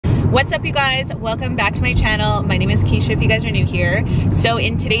What's up, you guys? Welcome back to my channel. My name is Kisha if you guys are new here. So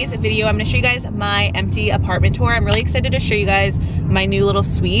in today's video, I'm gonna show you guys my empty apartment tour. I'm really excited to show you guys my new little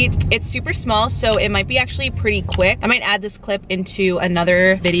suite. It's super small, so it might be actually pretty quick. I might add this clip into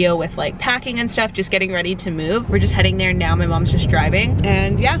another video with like packing and stuff, just getting ready to move. We're just heading there now. My mom's just driving.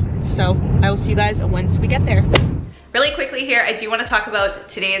 And yeah, so I will see you guys once we get there. Really quickly here, I do want to talk about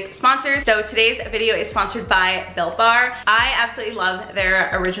today's sponsors. So today's video is sponsored by Built Bar. I absolutely love their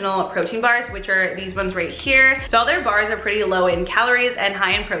original protein bars, which are these ones right here. So all their bars are pretty low in calories and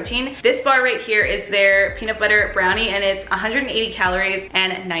high in protein. This bar right here is their peanut butter brownie, and it's 180 calories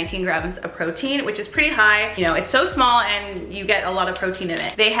and 19 grams of protein, which is pretty high. You know, it's so small and you get a lot of protein in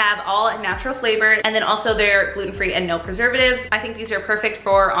it. They have all natural flavors, and then also they're gluten-free and no preservatives. I think these are perfect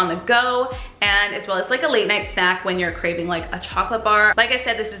for on the go, and as well as like a late night snack when you're craving like a chocolate bar. Like I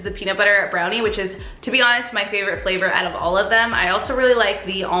said, this is the peanut butter brownie, which is, to be honest, my favorite flavor out of all of them. I also really like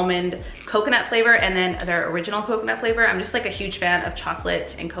the almond coconut flavor and then their original coconut flavor. I'm just like a huge fan of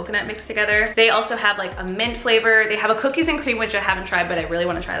chocolate and coconut mixed together. They also have like a mint flavor. They have a cookies and cream, which I haven't tried, but I really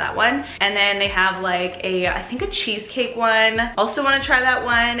want to try that one. And then they have like a, I think a cheesecake one. Also want to try that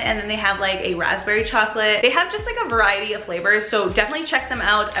one. And then they have like a raspberry chocolate. They have just like a variety of flavors, so definitely check them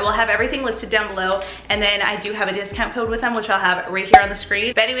out. I will have everything listed down below. And then I do have a discount code with them, which I'll have right here on the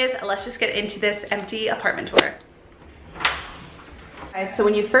screen. But anyways, let's just get into this empty apartment tour. Guys, so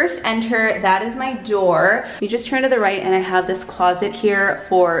when you first enter, that is my door. You just turn to the right and I have this closet here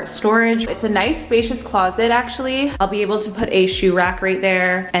for storage. It's a nice spacious closet actually. I'll be able to put a shoe rack right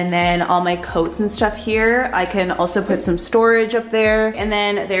there, and then all my coats and stuff here. I can also put some storage up there. And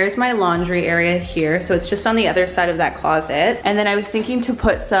then there's my laundry area here. So it's just on the other side of that closet. And then I was thinking to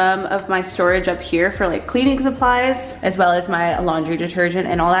put some of my storage up here for like cleaning supplies, as well as my laundry detergent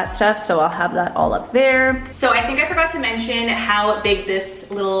and all that stuff. So I'll have that all up there. So I think I forgot to mention how big this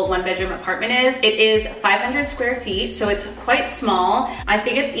little one-bedroom apartment is. It is 500 square feet, so it's quite small. I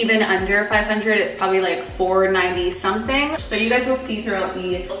think it's even under 500. It's probably like 490 something. So you guys will see throughout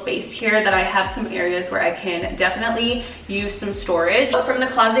the space here that I have some areas where I can definitely use some storage. But from the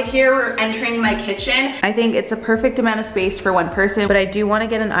closet here, we're entering my kitchen. I think it's a perfect amount of space for one person, but I do want to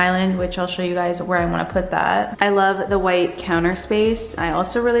get an island, which I'll show you guys where I want to put that. I love the white counter space. I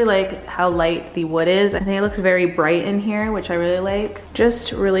also really like how light the wood is. I think it looks very bright in here, which I really like.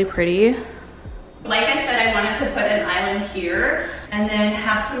 Just really pretty. Like I said, I wanted to put an island here and then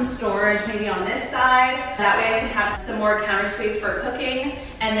have some storage maybe on this side. That way I can have some more counter space for cooking.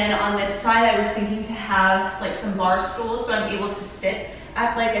 And then on this side, I was thinking to have like some bar stools so I'm able to sit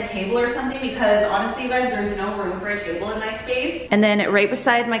at like a table or something, because honestly, you guys, there's no room for a table in my space. And then right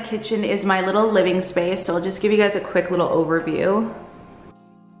beside my kitchen is my little living space. So I'll just give you guys a quick little overview.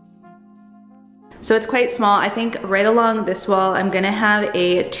 So it's quite small. I think right along this wall, I'm gonna have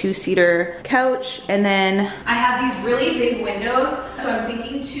a two-seater couch. And then I have these really big windows. So I'm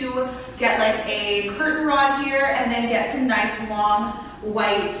thinking to get like a curtain rod here and then get some nice long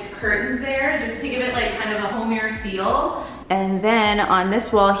white curtains there, just to give it like kind of a homier feel. And then on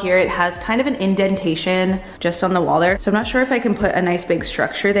this wall here, it has kind of an indentation just on the wall there. So I'm not sure if I can put a nice big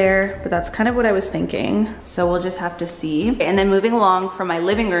structure there, but that's kind of what I was thinking. So we'll just have to see. And then moving along from my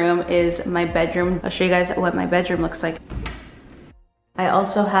living room is my bedroom. I'll show you guys what my bedroom looks like. I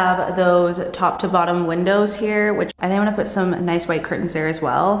also have those top to bottom windows here, which I think I'm gonna put some nice white curtains there as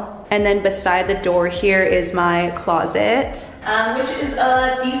well. And then beside the door here is my closet, which is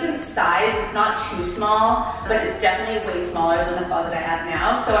a decent size. It's not too small, but it's definitely way smaller than the closet I have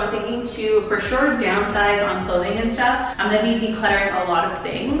now. So I'm thinking to, for sure, downsize on clothing and stuff. I'm gonna be decluttering a lot of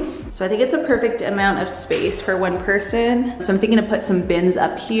things. So I think it's a perfect amount of space for one person. So I'm thinking to put some bins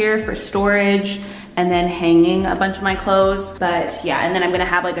up here for storage, and then hanging a bunch of my clothes. But yeah, and then I'm gonna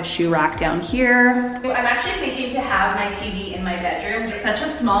have like a shoe rack down here. So I'm actually thinking to have my TV in my bedroom. It's such a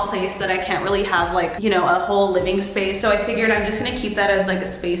small place that I can't really have like, you know, a whole living space. So I figured I'm just gonna keep that as like a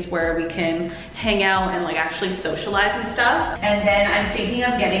space where we can hang out and like actually socialize and stuff. And then I'm thinking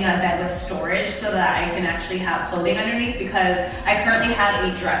of getting a bed with storage so that I can actually have clothing underneath, because I currently have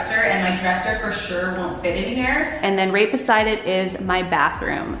a dresser and my dresser for sure won't fit in here. And then right beside it is my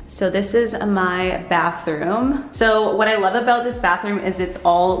bathroom. So this is my bathroom. So what I love about this bathroom is it's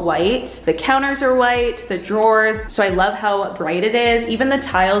all white. The counters are white, the drawers. So I love how bright it is. Even the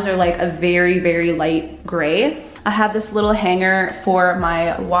tiles are like a very, very light gray. I have this little hanger for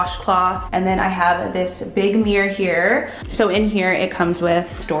my washcloth, and then I have this big mirror here. So in here it comes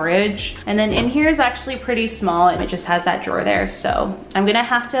with storage, and then in here is actually pretty small, and it just has that drawer there. So I'm gonna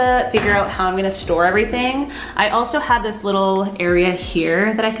have to figure out how I'm gonna store everything. I also have this little area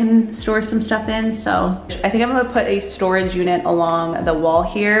here that I can store some stuff in. So I think I'm gonna put a storage unit along the wall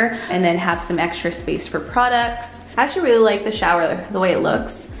here, and then have some extra space for products. I actually really like the shower, the way it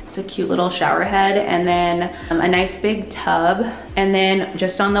looks. It's a cute little shower head, and then a nice big tub. And then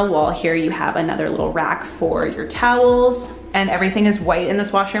just on the wall here, you have another little rack for your towels, and everything is white in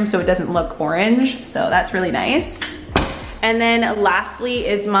this washroom so it doesn't look orange. So that's really nice. And then lastly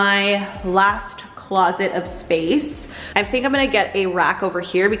is my last closet of space. I think I'm gonna get a rack over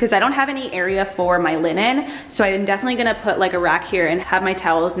here because I don't have any area for my linen. So I'm definitely gonna put like a rack here and have my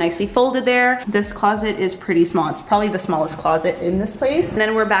towels nicely folded there. This closet is pretty small. It's probably the smallest closet in this place. And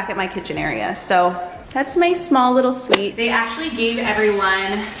then we're back at my kitchen area. So that's my small little suite. They actually gave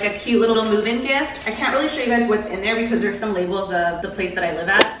everyone a cute little move-in gift. I can't really show you guys what's in there because there's some labels of the place that I live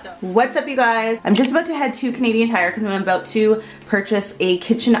at. So what's up, you guys? I'm just about to head to Canadian Tire because I'm about to purchase a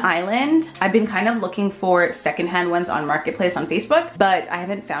kitchen island. I've been kind of looking for secondhand ones on Marketplace on Facebook, but I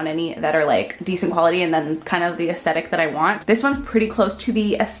haven't found any that are like decent quality and then kind of the aesthetic that I want. This one's pretty close to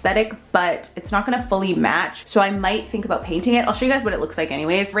the aesthetic, but it's not gonna fully match. So I might think about painting it. I'll show you guys what it looks like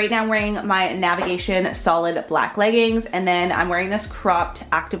anyways. Right now I'm wearing my navigation solid black leggings, and then I'm wearing this cropped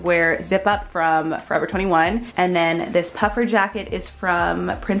activewear zip up from Forever 21, and then this puffer jacket is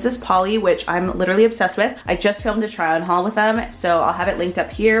from Princess Polly, which I'm literally obsessed with. I just filmed a try on haul with them, so I'll have it linked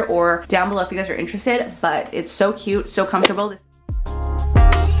up here or down below if you guys are interested, but it's so cute, so comfortable.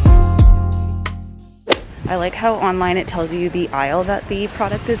 I like how online it tells you the aisle that the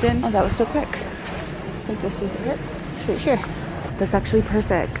product is in. Oh, that was so quick. I think this is it. It's right here. That's actually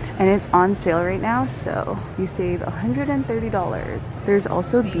perfect, and it's on sale right now, so you save $130. There's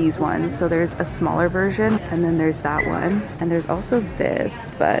also these ones, so there's a smaller version, and then there's that one, and there's also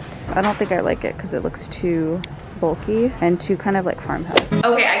this, but I don't think I like it because it looks too bulky and too kind of like farmhouse.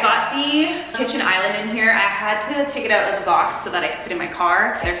 Okay, I got the kitchen island in here. I had to take it out of the box so that I could fit in my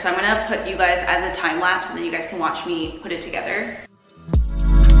car. So I'm gonna put you guys as a time lapse, and then you guys can watch me put it together.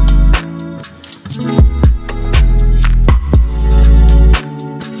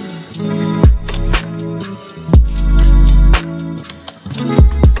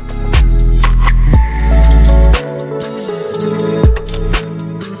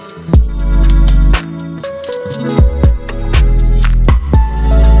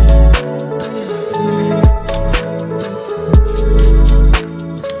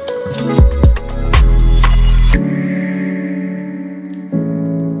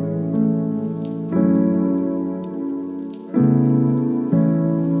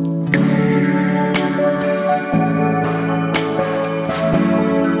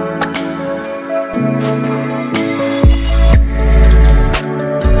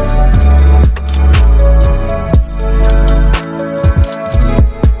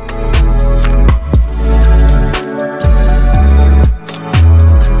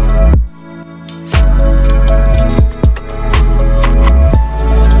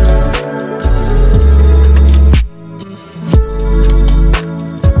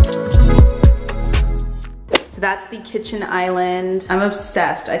 That's the kitchen island. I'm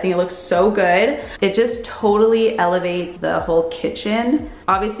obsessed. I think it looks so good. It just totally elevates the whole kitchen.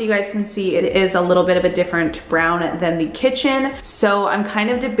 Obviously, you guys can see it is a little bit of a different brown than the kitchen. So I'm kind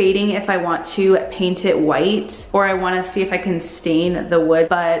of debating if I want to paint it white or I want to see if I can stain the wood,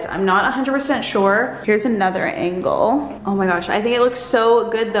 but I'm not 100% sure. Here's another angle. Oh my gosh, I think it looks so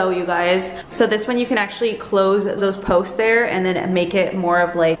good though, you guys. So this one you can actually close those posts there and then make it more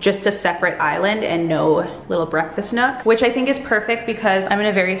of like just a separate island and no little breakfast nook, which I think is perfect because I'm in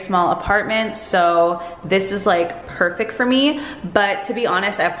a very small apartment, so this is like perfect for me. But to be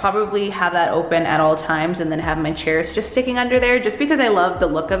honest, I probably have that open at all times and then have my chairs just sticking under there just because I love the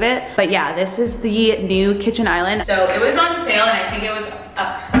look of it. But yeah, this is the new kitchen island. So it was on sale and I think it was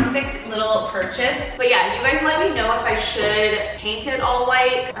a perfect little purchase. But yeah, you guys let me know if I should paint it all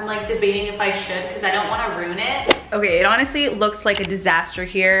white. I'm like debating if I should because I don't want to ruin it. Okay, it honestly looks like a disaster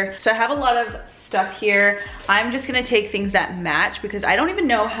here. So I have a lot of stuff here. I'm just gonna take things that match because I don't even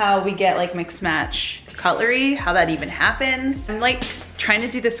know how we get like mix match cutlery, how that even happens. I'm like trying to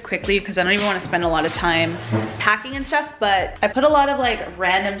do this quickly because I don't even want to spend a lot of time packing and stuff, but I put a lot of like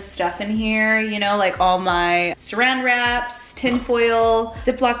random stuff in here, you know, like all my saran wraps, tin foil,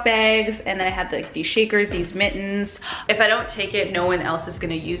 Ziploc bags, and then I have like these shakers, these mittens. If I don't take it, no one else is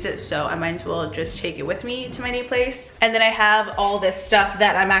gonna use it, so I might as well just take it with me to my new place. And then I have all this stuff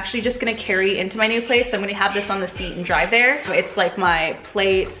that I'm actually just gonna carry into my new place, so I'm gonna have this on the seat and drive there. It's like my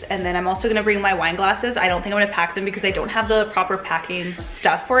plates, and then I'm also gonna bring my wine glasses. I don't think I'm gonna pack them because I don't have the proper packing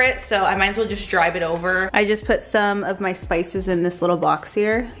stuff for it, so I might as well just drive it over. I just put some of my spices in this little box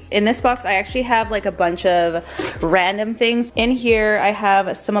here. In this box, I actually have like a bunch of random things. In here, I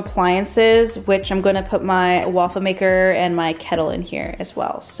have some appliances, which I'm gonna put my waffle maker and my kettle in here as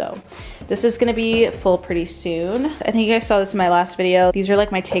well. So this is gonna be full pretty soon. I think you guys saw this in my last video. These are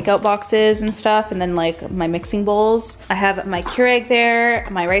like my takeout boxes and stuff, and then like my mixing bowls. I have my Keurig there,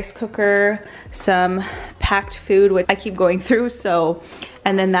 my rice cooker, some packed food, which I keep going through, so.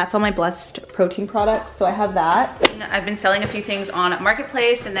 And then that's all my Blessed protein products, so I have that. I've been selling a few things on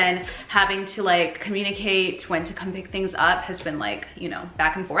Marketplace, and then having to like communicate when to come pick things up has been like, you know,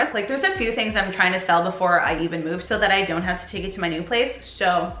 back and forth. Like there's a few things I'm trying to sell before I even move so that I don't have to take it to my new place.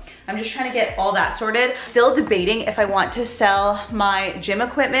 So I'm just trying to get all that sorted. Still debating if I want to sell my gym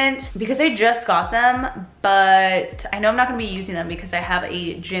equipment because I just got them, but I know I'm not gonna be using them because I have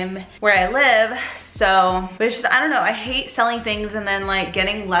a gym where I live. So, but it's just, I don't know, I hate selling things and then like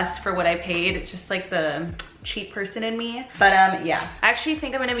getting less for what I paid. It's just like the cheap person in me. But yeah, I actually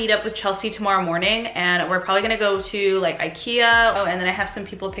think I'm gonna meet up with Chelsea tomorrow morning, and we're probably gonna go to like Ikea. Oh, and then I have some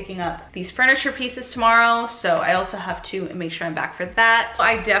people picking up these furniture pieces tomorrow, so I also have to make sure I'm back for that. So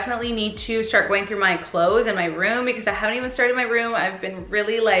I definitely need to start going through my clothes and my room because I haven't even started my room. I've been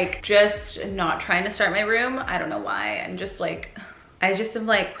really like just not trying to start my room. I don't know why. I'm just like, I just am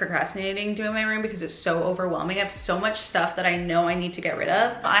like procrastinating doing my room because it's so overwhelming. I have so much stuff that I know I need to get rid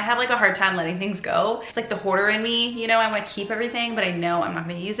of. I have like a hard time letting things go. It's like the hoarder in me, you know, I want to keep everything, but I know I'm not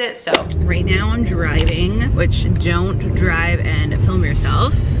gonna use it. So right now I'm driving, which don't drive and film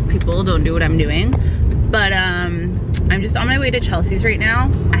yourself. People, don't do what I'm doing. But I'm just on my way to Chelsea's right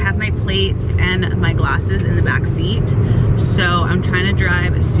now. I have my plates and my glasses in the back seat. So I'm trying to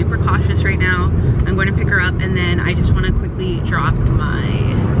drive super cautious right now. I'm going to pick her up, and then I just want to quickly drop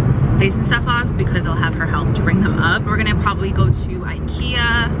my plates and stuff off because I'll have her help to bring them up. We're gonna probably go to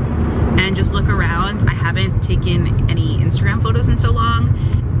Ikea and just look around. I haven't taken any Instagram photos in so long,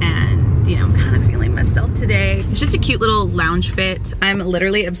 and you know, I'm kind of feeling myself today. It's just a cute little lounge fit. I'm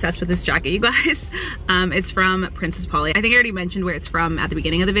literally obsessed with this jacket, you guys. It's from Princess Polly. I think I already mentioned where it's from at the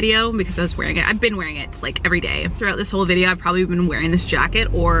beginning of the video because I was wearing it. I've been wearing it like every day. Throughout this whole video, I've probably been wearing this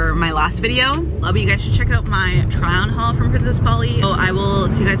jacket or my last video. Love it. You guys should check out my try-on haul from Princess Polly. So I will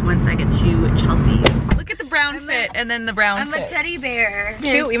see you guys once I get to Chelsea's. Look at the brown fit and then the brown fit. I'm a teddy bear.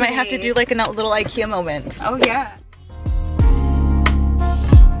 Cute. We might have to do like a little Ikea moment. Oh yeah.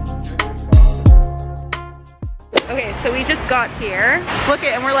 Okay, so we just got here. Look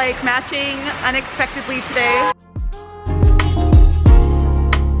it, and we're like matching unexpectedly today.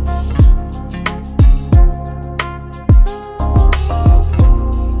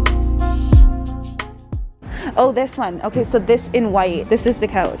 Oh, this one. Okay, so this in white. This is the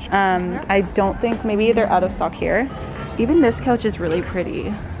couch. I don't think, maybe they're out of stock here. Even this couch is really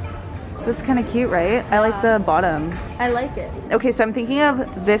pretty. This is kind of cute, right? I like the bottom. I like it. Okay, so I'm thinking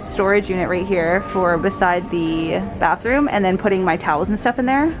of this storage unit right here for beside the bathroom, and then putting my towels and stuff in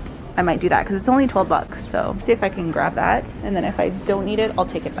there. I might do that because it's only 12 bucks. So see if I can grab that. And then if I don't need it, I'll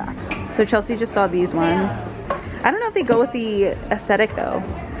take it back. So Chelsea just saw these ones. I don't know if they go with the aesthetic though.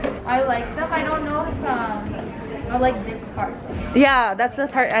 I like them. I don't know if I like this part. Yeah, that's the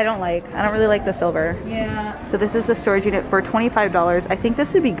part I don't like. I don't really like the silver. Yeah. So this is a storage unit for $25. I think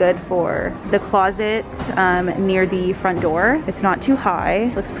this would be good for the closet near the front door. It's not too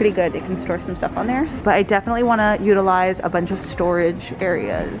high. Looks pretty good. It can store some stuff on there. But I definitely want to utilize a bunch of storage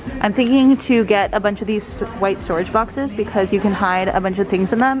areas. I'm thinking to get a bunch of these white storage boxes because you can hide a bunch of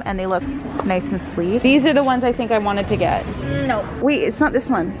things in them and they look nice and sleek. These are the ones I think I wanted to get. No. Wait, it's not this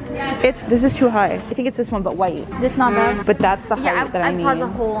one. This is too high. I think it's this one, but white. This not bad. But that's the height that I need. I caused a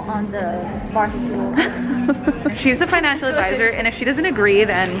hole on the bar stool. She's a financial advisor, and if she doesn't agree,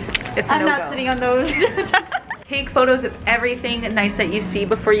 then it's a no-go. I'm not sitting on those. Take photos of everything nice that you see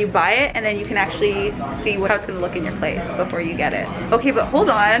before you buy it, and then you can actually see how it's gonna look in your place before you get it. Okay, but hold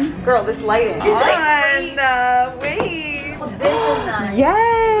on. Girl, this lighting. She's like, wait. This is nice.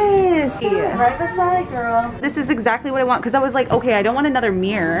 Yes. Right beside, girl. This is exactly what I want, because I was like, okay, I don't want another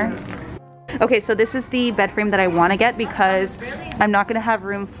mirror. Okay, so this is the bed frame that I want to get because I'm not going to have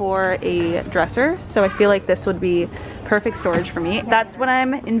room for a dresser. So I feel like this would be perfect storage for me. That's what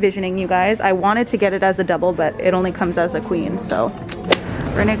I'm envisioning, you guys. I wanted to get it as a double, but it only comes as a queen. So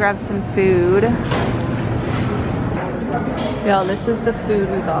we're gonna grab some food. Y'all, this is the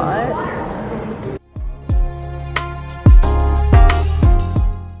food we got.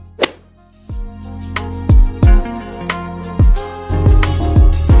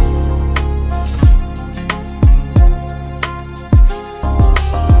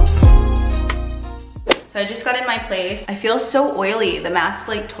 So I just got in my place. I feel so oily. The mask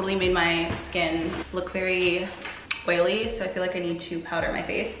like totally made my skin look very oily, so I feel like I need to powder my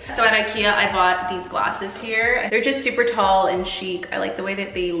face. So at Ikea, I bought these glasses here. They're just super tall and chic. I like the way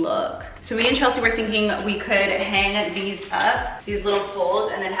that they look. So me and Chelsea were thinking we could hang these up, these little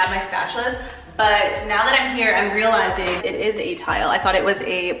poles, and then have my spatulas. But now that I'm here, I'm realizing it is a tile. I thought it was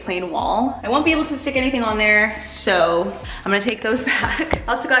a plain wall. I won't be able to stick anything on there, so I'm gonna take those back.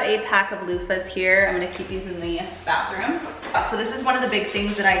 I also got a pack of loofahs here. I'm gonna keep these in the bathroom. So this is one of the big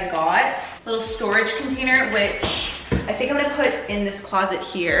things that I got. Little storage container, which I think I'm gonna put in this closet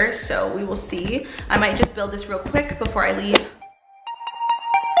here, so we will see. I might just build this real quick before I leave.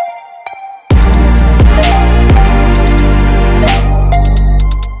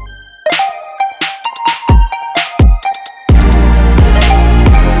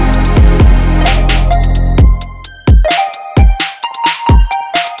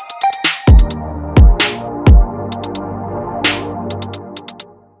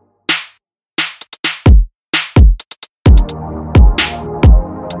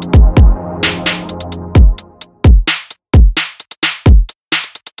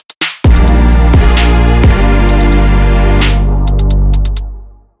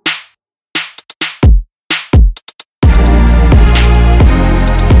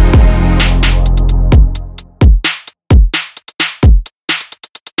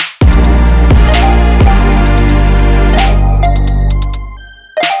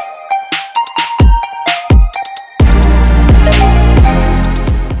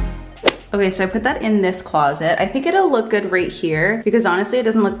 Okay, so I put that in this closet. I think it'll look good right here because honestly, it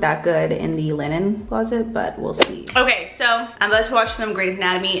doesn't look that good in the linen closet, but we'll see. Okay, so I'm about to watch some Grey's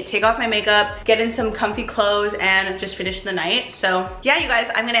Anatomy, take off my makeup, get in some comfy clothes, and just finish the night. So yeah, you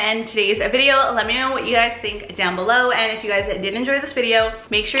guys, I'm gonna end today's video. Let me know what you guys think down below. And if you guys did enjoy this video,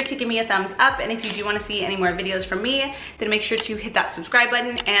 make sure to give me a thumbs up. And if you do wanna see any more videos from me, then make sure to hit that subscribe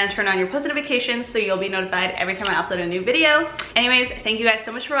button and turn on your post notifications so you'll be notified every time I upload a new video. Anyways, thank you guys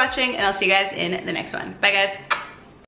so much for watching, and I'll see you guys in the next one. Bye guys.